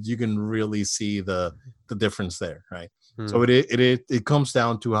really you can really see the difference there, right? So it comes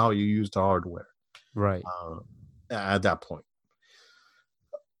down to how you use the hardware, right? At that point,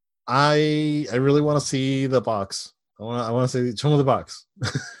 I really want to see the box. I want to see some of the box.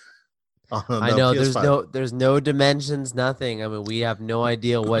 I know PS5. there's no dimensions, nothing. I mean, we have no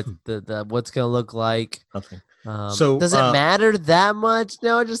idea what what's gonna look like. Nothing. So does it matter that much?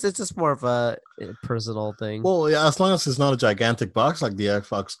 No, it's just more of a personal thing. Well, yeah, as long as it's not a gigantic box like the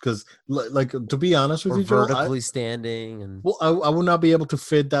Xbox, because like to be honest with you, Joel, vertically standing, and I would not be able to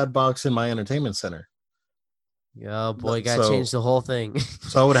fit that box in my entertainment center. Yeah, boy, you gotta change the whole thing.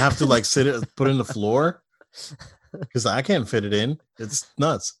 So I would have to like put it in the floor because I can't fit it in. It's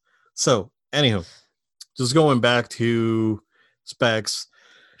nuts. So, anywho, just going back to specs,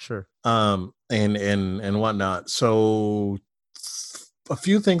 sure, and whatnot. So, a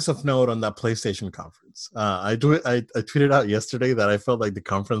few things of note on that PlayStation conference. I tweeted out yesterday that I felt like the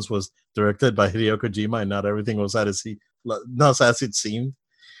conference was directed by Hideo Kojima and not everything was as it seemed.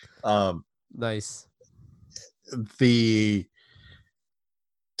 Nice. The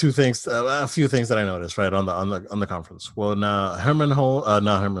two things, a few things that I noticed right on the conference. Well, now not Herman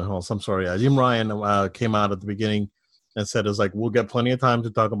Hulse. I'm sorry, Jim Ryan came out at the beginning and said it's like we'll get plenty of time to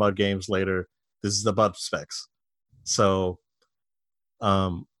talk about games later. This is about specs. So,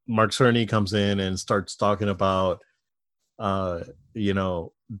 Mark Cerny comes in and starts talking about design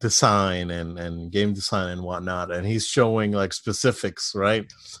and game design and whatnot, and he's showing like specifics, right?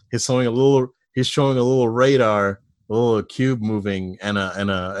 He's showing a little radar, a little cube moving, and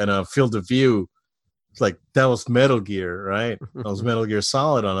a field of view. It's like that was Metal Gear, right? That was Metal Gear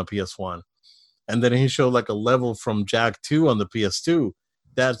Solid on a PS1. And then he showed like a level from Jak 2 on the PS2.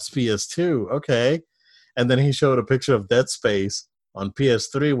 That's PS2, okay. And then he showed a picture of Dead Space on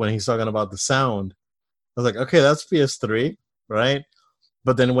PS3 when he's talking about the sound. I was like, okay, that's PS3, right?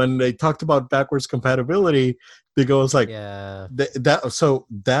 But then when they talked about backwards compatibility, they goes like, that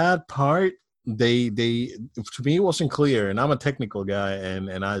part, they to me it wasn't clear, and I'm a technical guy,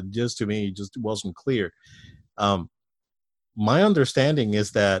 and I to me it just wasn't clear. My understanding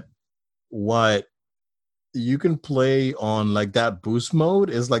is that what you can play on like that boost mode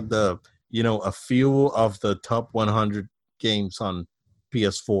is like the, a few of the top 100 games on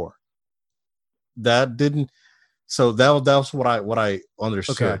PS4. That didn't. So that's what I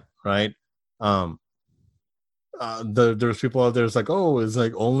understood, okay. Right? There's people out there. It's like, oh, it's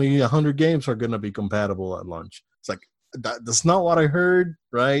like only 100 games are gonna be compatible at launch. It's like that's not what I heard,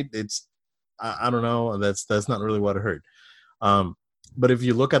 right? It's I don't know. That's not really what I heard. But if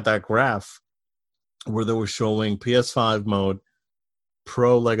you look at that graph where they were showing PS5 mode,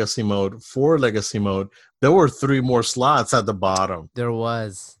 Pro Legacy mode, 4 Legacy mode, there were 3 more slots at the bottom. There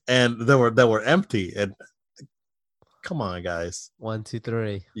was, and they were empty. And come on, guys, 1, 2,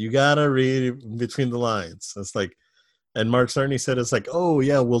 3. You gotta read between the lines. It's like, and Mark Cerny said, it's like, oh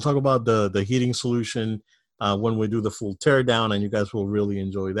yeah, we'll talk about the heating solution when we do the full teardown, and you guys will really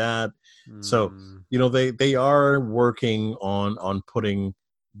enjoy that. So they are working on putting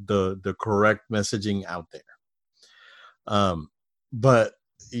the correct messaging out there. But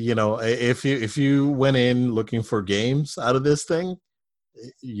if you went in looking for games out of this thing,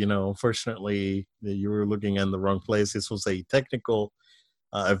 unfortunately you were looking in the wrong place. This was a technical,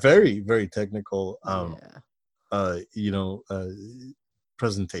 a very, very technical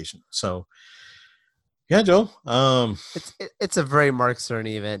presentation. So yeah, Joe. It's a very Mark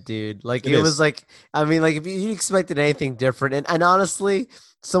Cerny event, dude. Like it was like, I mean, like if you expected anything different, and honestly,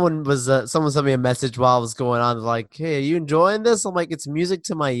 someone sent me a message while I was going on, like, "Hey, are you enjoying this?" I'm like, "It's music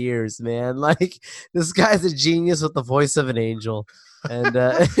to my ears, man." Like this guy's a genius with the voice of an angel, and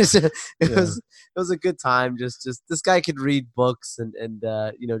it was a good time. Just this guy could read books and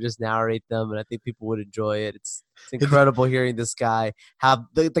just narrate them, and I think people would enjoy it. It's incredible hearing this guy have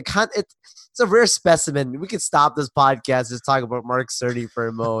it's a rare specimen. We could stop this podcast, just talk about Mark Cerny for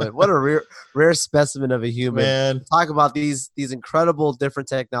a moment. What a rare specimen of a human. Man. Talk about these incredible different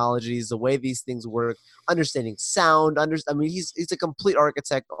technologies, the way these things work, understanding sound. I mean, he's a complete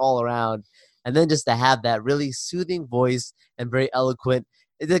architect all around. And then just to have that really soothing voice and very eloquent.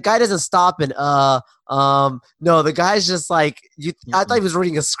 The guy doesn't stop and no, the guy's just like I thought he was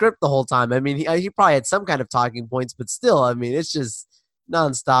reading a script the whole time. I mean, he probably had some kind of talking points, but still, I mean, it's just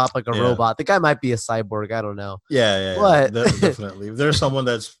nonstop like a robot. The guy might be a cyborg. I don't know. Yeah. Definitely. If there's someone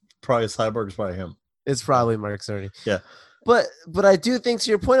that's probably a cyborg, it's probably him. It's probably Mark Cerny. Yeah. But I do think, to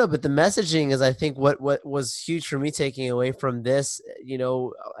your point of it, the messaging is, I think, what was huge for me taking away from this.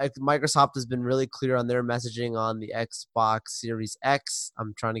 Microsoft has been really clear on their messaging on the Xbox Series X.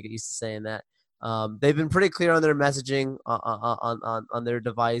 I'm trying to get used to saying that. They've been pretty clear on their messaging on their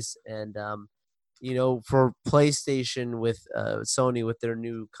device, and for PlayStation with Sony with their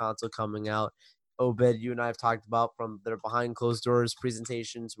new console coming out. Obed, you and I have talked about from their behind closed doors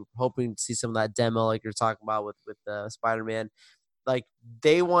presentations. We're hoping to see some of that demo like you're talking about with Spider-Man. Like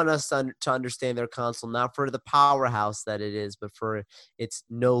they want us to understand their console, not for the powerhouse that it is, but for its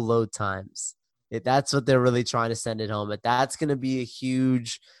no load times. That's what they're really trying to send it home. That's going to be a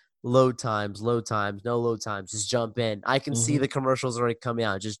huge load times, no load times. Just jump in. I can see the commercials already coming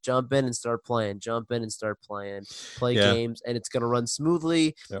out. Just jump in and start playing. Play games, and it's going to run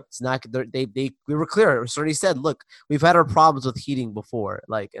smoothly. Yep. It's not. We were clear. Cerny said, "Look, we've had our problems with heating before,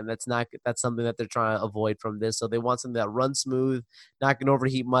 and that's something that they're trying to avoid from this. So they want something that runs smooth, not going to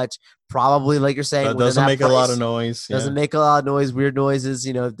overheat much. Probably, like you're saying, doesn't make a lot of noise. Doesn't make a lot of noise. Weird noises.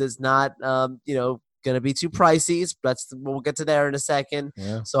 Does not. Going to be too pricey. We'll get to there in a second.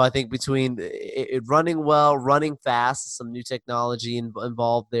 Yeah. So I think between it running well, running fast, some new technology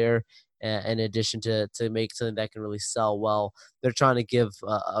involved there, in addition to make something that can really sell well, they're trying to give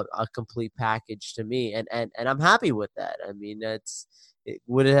a complete package to me, and I'm happy with that. I mean,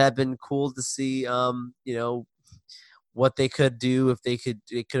 would it have been cool to see, what they could do if they could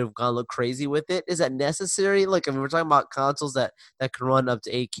have gone a little crazy with it. Is that necessary? Like, I mean, we're talking about consoles that can run up to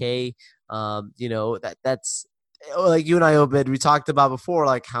 8K. That's like you and I, Obed, we talked about before,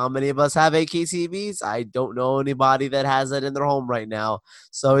 like how many of us have 8K TVs? I don't know anybody that has it in their home right now.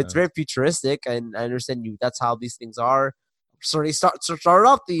 So it's very futuristic, and I understand that's how these things are. Certainly started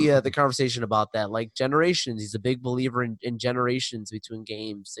off the conversation about that, like generations. He's a big believer in generations between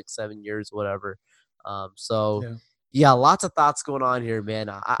games, 6-7 years, whatever. Yeah, lots of thoughts going on here, man.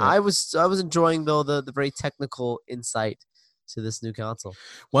 I was enjoying though the very technical insight to this new console.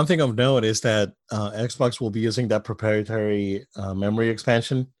 One thing of note is that Xbox will be using that proprietary memory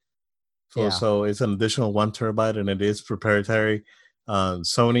expansion. So it's an additional 1 terabyte, and it is proprietary.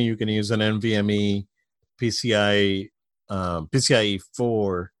 Sony, you can use an NVMe PCIe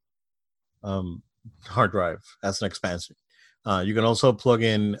 4 hard drive as an expansion. You can also plug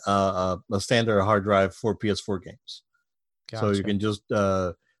in a standard hard drive for PS4 games. Gotcha. So you can just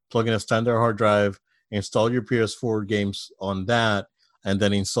plug in a standard hard drive, install your PS4 games on that, and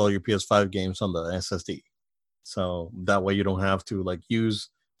then install your PS5 games on the SSD. So that way you don't have to like use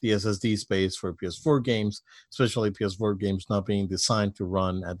the SSD space for PS4 games, especially PS4 games not being designed to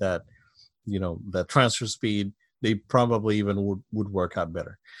run at that, that transfer speed. They probably even would work out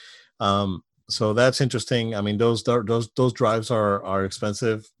better. So that's interesting. I mean, those drives are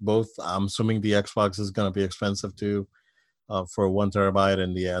expensive. Both, I'm assuming the Xbox is going to be expensive too, for 1 terabyte,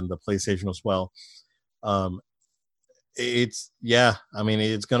 and the PlayStation as well. It's I mean,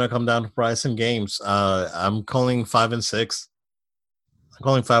 it's gonna come down to price and games. I'm calling 5 and 6. I'm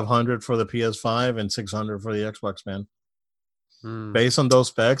calling 500 for the PS5 and 600 for the Xbox, man. Based on those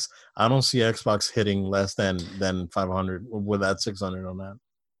specs, I don't see Xbox hitting less than 500 with that 600 on that.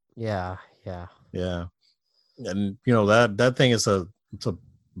 Yeah. And that thing is it's a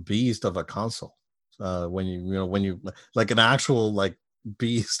beast of a console. When you like an actual like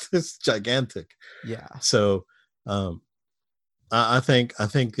beast, it's gigantic. Yeah. So I think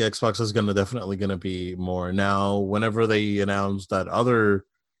the Xbox is definitely gonna be more. Now, whenever they announce that other,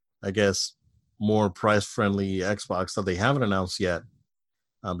 I guess, more price friendly Xbox that they haven't announced yet,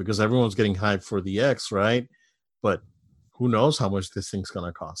 because everyone's getting hyped for the X, right? But who knows how much this thing's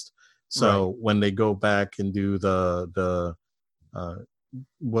gonna cost? So when they go back and do the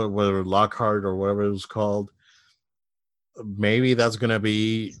whether Lockhart or whatever it was called, maybe that's gonna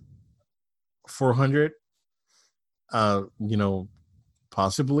be 400.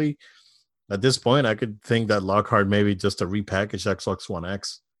 Possibly. At this point, I could think that Lockhart maybe just a repackaged Xbox One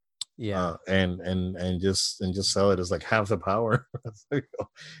X. Yeah. And just sell it as like half the power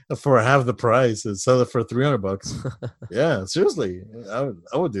for half the price, and sell it for $300. Yeah, seriously, I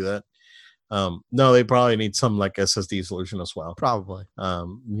would do that. No, they probably need some like SSD solution as well. Probably.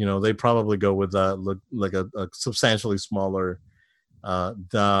 They probably go with like a substantially smaller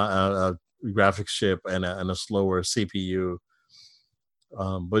graphics chip and a slower CPU.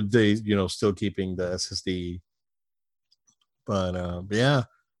 But they, still keeping the SSD. But yeah,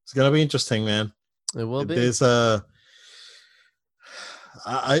 it's gonna be interesting, man. It will be. There's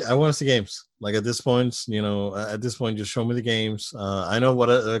I want to see games. Like at this point, just show me the games. I know what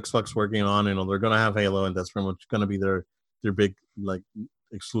Xbox working on. They're gonna have Halo, and that's pretty much gonna be their big like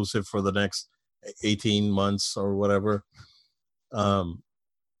exclusive for the next 18 months or whatever. I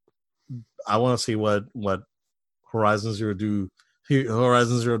want to see what Horizon Zero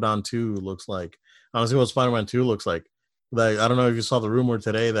Dawn 2 looks like. I want to see what Spider-Man 2 looks like. Like, I don't know if you saw the rumor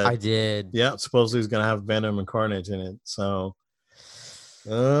today that I did. Yeah, supposedly he's gonna have Venom and Carnage in it. So,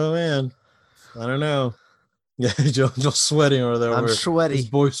 oh man, I don't know. Yeah, Joe's sweating over there. I'm sweaty. His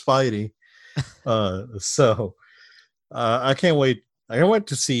boy Spidey. I can't wait. I can't wait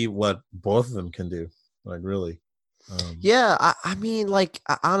to see what both of them can do. Like, really. Yeah, I mean, like,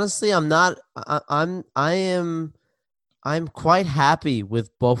 honestly, I'm quite happy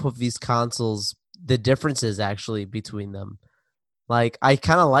with both of these consoles. The differences actually between them. Like, I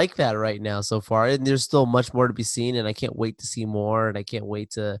kind of like that right now so far, and there's still much more to be seen, and I can't wait to see more, and I can't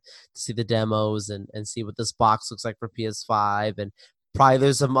wait to see the demos and see what this box looks like for PS5, and probably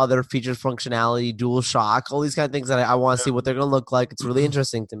there's some other features, functionality, DualShock, all these kind of things that I want to see what they're going to look like. It's really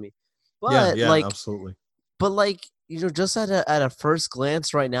interesting to me. But yeah, absolutely. But like, just at a first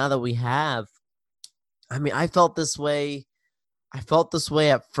glance right now that we have, I mean, I felt this way at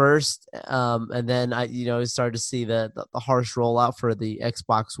first, and then I started to see the harsh rollout for the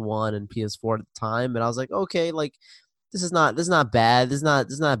Xbox One and PS4 at the time, and I was like, okay, like this is not bad. This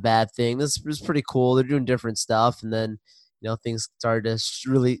is not a bad thing. This is pretty cool. They're doing different stuff, and then things started to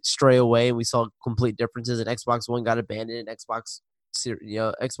really stray away, and we saw complete differences. And Xbox One got abandoned, and Xbox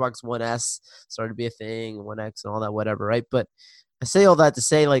One S started to be a thing, One X and all that, whatever, right? But I say all that to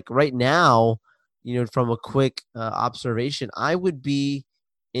say, like, right now, from a quick observation, I would be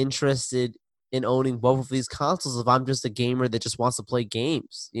interested in owning both of these consoles if I'm just a gamer that just wants to play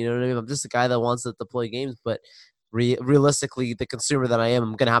games. You know what I mean? I'm just a guy that wants to play games, but realistically, the consumer that I am,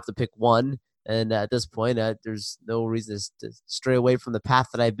 I'm going to have to pick one. And at this point, there's no reason to stray away from the path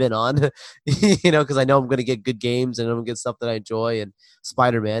that I've been on, because I know I'm going to get good games and I'm going to get stuff that I enjoy. And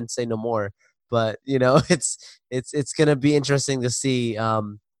Spider-Man, say no more. But it's going to be interesting to see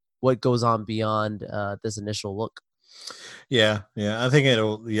what goes on beyond this initial look. Yeah. I think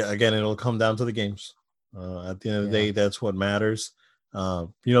it'll come down to the games. At the end of the day, that's what matters. The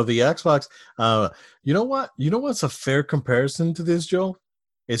Xbox. You know what's a fair comparison to this, Joe?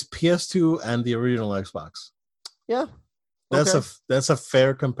 It's PS2 and the original Xbox. Yeah, that's a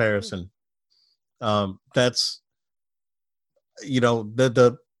fair comparison. That's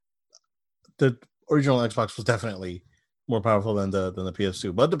the original Xbox was definitely more powerful than the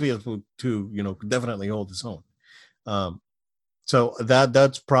PS2, but the PS2 could definitely hold its own. So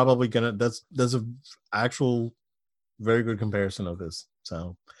that's probably that's a actual very good comparison of this.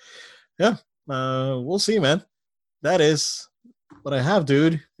 So yeah, we'll see, man. That is what I have,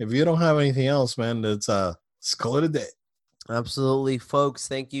 dude. If you don't have anything else, man, let's call it a day. Absolutely, folks.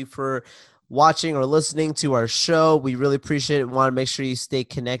 Thank you for watching or listening to our show. We really appreciate it. We want to make sure you stay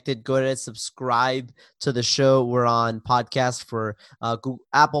connected. Go ahead and subscribe to the show. We're on podcast for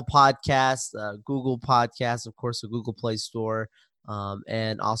Apple Podcasts, Google Podcasts, of course, the Google Play Store,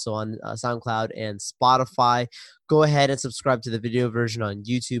 and also on SoundCloud and Spotify. Go ahead and subscribe to the video version on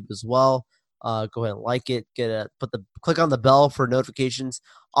YouTube as well. Go ahead and like it. Click on the bell for notifications.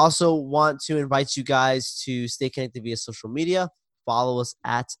 Also want to invite you guys to stay connected via social media. Follow us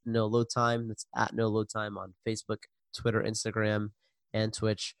at No Load Time. That's at No Load Time on Facebook, Twitter, Instagram, and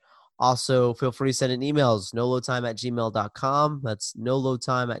Twitch. Also, feel free to send in emails, noloadtime@gmail.com. That's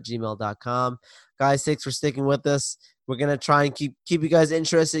noloadtime@gmail.com. Guys, thanks for sticking with us. We're going to try and keep you guys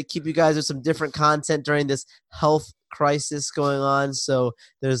interested, keep you guys with some different content during this health crisis going on. So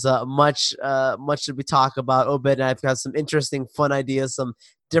there's much to be talk about. Obed and I've got some interesting, fun ideas, some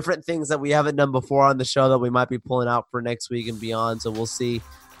different things that we haven't done before on the show that we might be pulling out for next week and beyond. So we'll see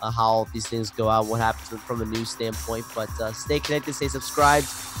how these things go out, what happens from a news standpoint. But stay connected, stay subscribed,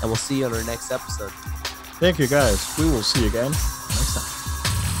 and we'll see you on our next episode. Thank you, guys. We will see you again next time.